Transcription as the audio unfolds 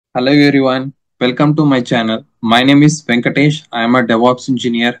Hello everyone, welcome to my channel. My name is Venkatesh. I am a DevOps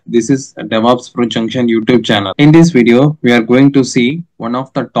engineer. This is a DevOps Pro Junction YouTube channel. In this video, we are going to see one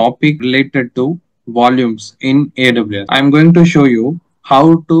of the topic related to volumes in AWS. I am going to show you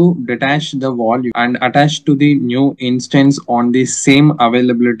how to detach the volume and attach to the new instance on the same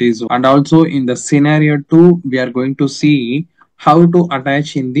availability zone. And also in the scenario 2, we are going to see how to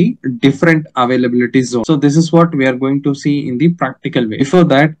attach in the different availability zone. So this is what we are going to see in the practical way. Before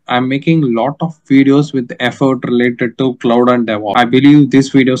that, I'm making a lot of videos with effort related to cloud and DevOps. I believe these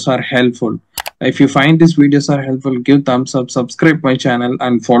videos are helpful. If you find these videos are helpful, give thumbs up, subscribe my channel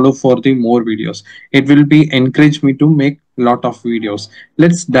and follow for the more videos. It will be encourage me to make lot of videos.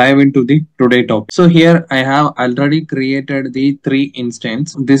 Let's dive into the today topic. So here I have already created the three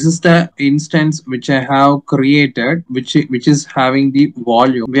instance. This is the instance which I have created, which is having the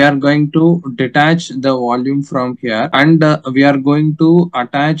volume. We are going to detach the volume from here, and we are going to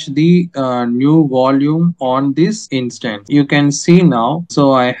attach the new volume on this instance. You can see now.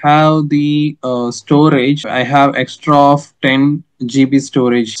 So I have the storage. I have extra of 10 GB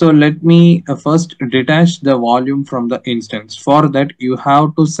storage. So let me first detach the volume from the instance. For that, you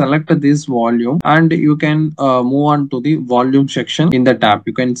have to select this volume and you can move on to the volume section in the tab.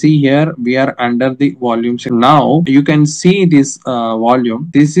 You can see here we are under the volume section. Now you can see this volume.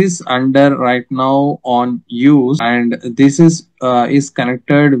 This is under right now on use, and this is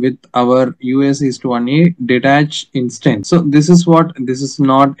connected with our US is to a detach instance. So this is what this is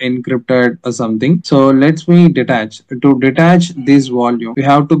not encrypted or something. So let's me detach. To detach this volume, we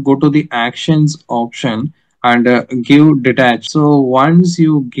have to go to the actions option and give detach. So once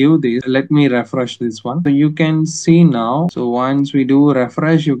you give this, let me refresh this one. So you can see now. So once we do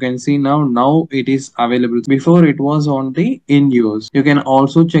refresh, you can see now it is available. Before it was on the in use. You can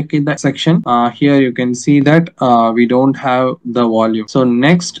also check in the section. Here you can see that we don't have the volume. So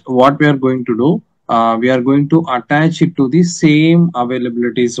next, what we are going to do, we are going to attach it to the same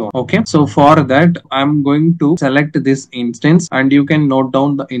availability zone. Okay, so for that I'm going to select this instance, and you can note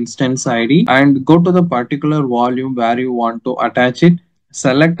down the instance ID and go to the particular volume where you want to attach it.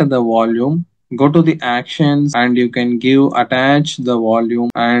 Select the volume, go to the actions, and you can give attach the volume,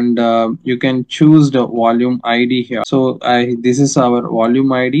 and you can choose the volume ID here. So this is our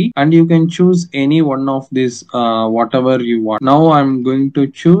volume ID, and you can choose any one of this whatever you want. Now I'm going to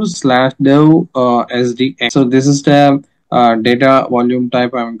choose /dev SDN. So this is the data volume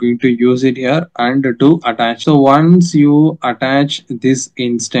type. I'm going to use it here and to attach. So once you attach this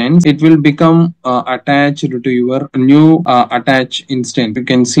instance, it will become attached to your new attach instance. You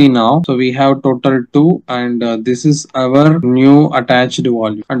can see now. So we have total 2, and this is our new attached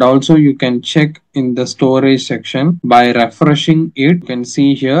volume. And also you can check in the storage section by refreshing it. You can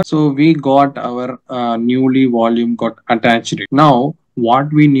see here. So we got our newly volume got attached. Now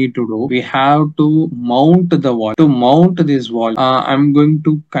what we need to do, we have to mount the wall. To mount this wall, I'm going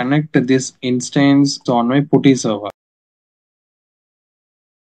to connect this instance on my putty server.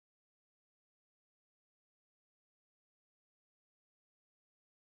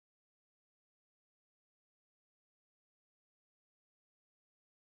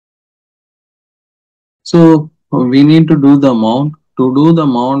 So we need to do the mount. To do the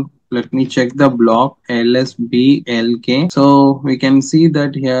mount, let me check the block LSBLK. So we can see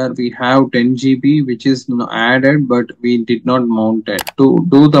that here we have 10 GB which is added, but we did not mount it. To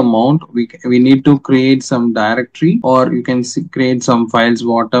do the mount, we need to create some directory, or you can create some files,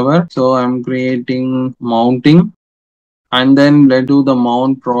 whatever. So I'm creating mounting. And then let's do the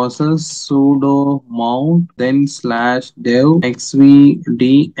mount process. Sudo mount, then /dev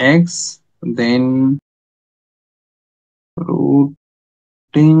xvdx, then root.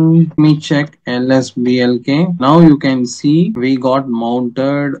 Let me check LSBLK. Now you can see we got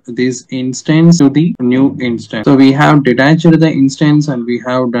mounted this instance to the new instance. So we have detached the instance and we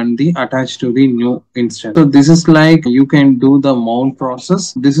have done the attach to the new instance. So this is like you can do the mount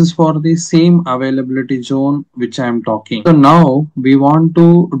process. This is for the same availability zone which I am talking. So now we want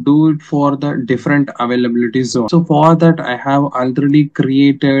to do it for the different availability zone. So for that I have already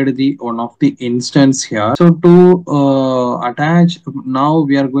created the one of the instance here. So to attach, now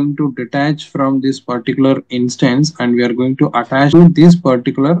we are going to detach from this particular instance and we are going to attach to this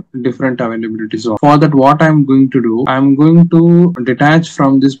particular different availability zone. For that, what I'm going to do, I'm going to detach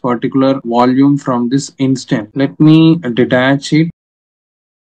from this particular volume from this instance. Let me detach it.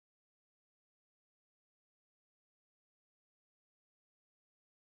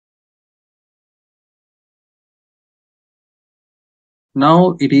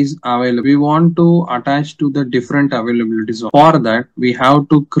 Now it is available. We want to attach to the different availability zone. For that, we have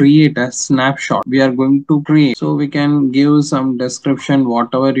to create a snapshot. We are going to create. So we can give some description,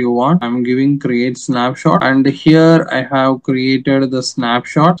 whatever you want. I'm giving create snapshot, and here I have created the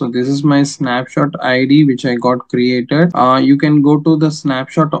snapshot. So this is my snapshot ID which I got created. You can go to the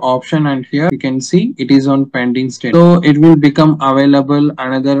snapshot option, and here you can see it is on pending state. So it will become available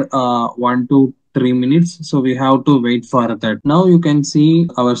another 1 to 3 minutes, so we have to wait for that. Now you can see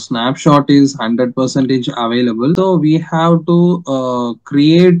our snapshot is 100% available, so we have to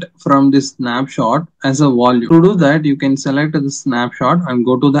create from this snapshot as a volume. To do that, you can select the snapshot and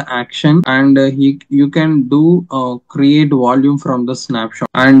go to the action, and you can do create volume from the snapshot,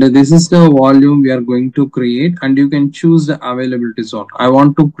 and this is the volume we are going to create, and you can choose the availability zone. I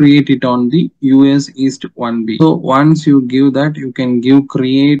want to create it on the US East 1B. So once you give that, you can give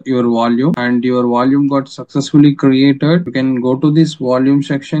create your volume, and your volume got successfully created. You can go to this volume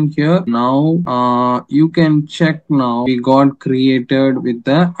section here. Now you can check, now we got created with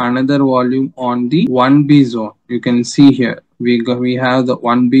the another volume on the 1B zone. You can see here we have the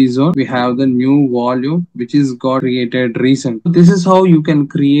 1B zone, we have the new volume which is got created recently. This is how you can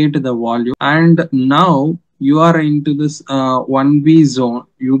create the volume, and now you are into this 1B zone.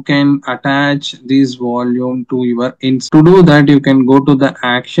 You can attach this volume to your instance. To do that, you can go to the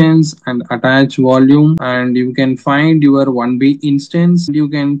actions and attach volume, and you can find your 1B instance. You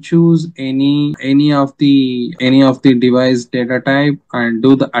can choose any of the device data type and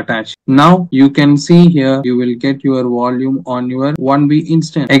do the attach. Now you can see here you will get your volume on your 1B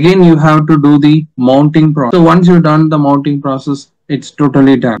instance. Again, you have to do the mounting process. So once you've done the mounting process, it's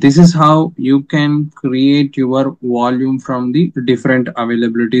totally done. This is how you can create your volume from the different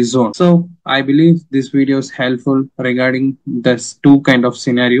availability zone. So I believe this video is helpful regarding this two kind of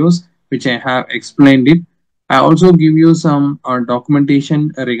scenarios which I have explained it. I also give you some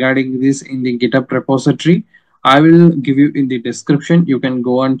documentation regarding this in the GitHub repository. I will give you in the description. You can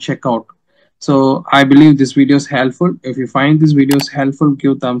go and check out. So I believe this video is helpful. If you find this video is helpful,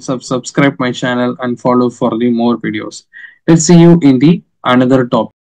 give thumbs up, subscribe my channel, and follow for the more videos. Let's see you in the another topic.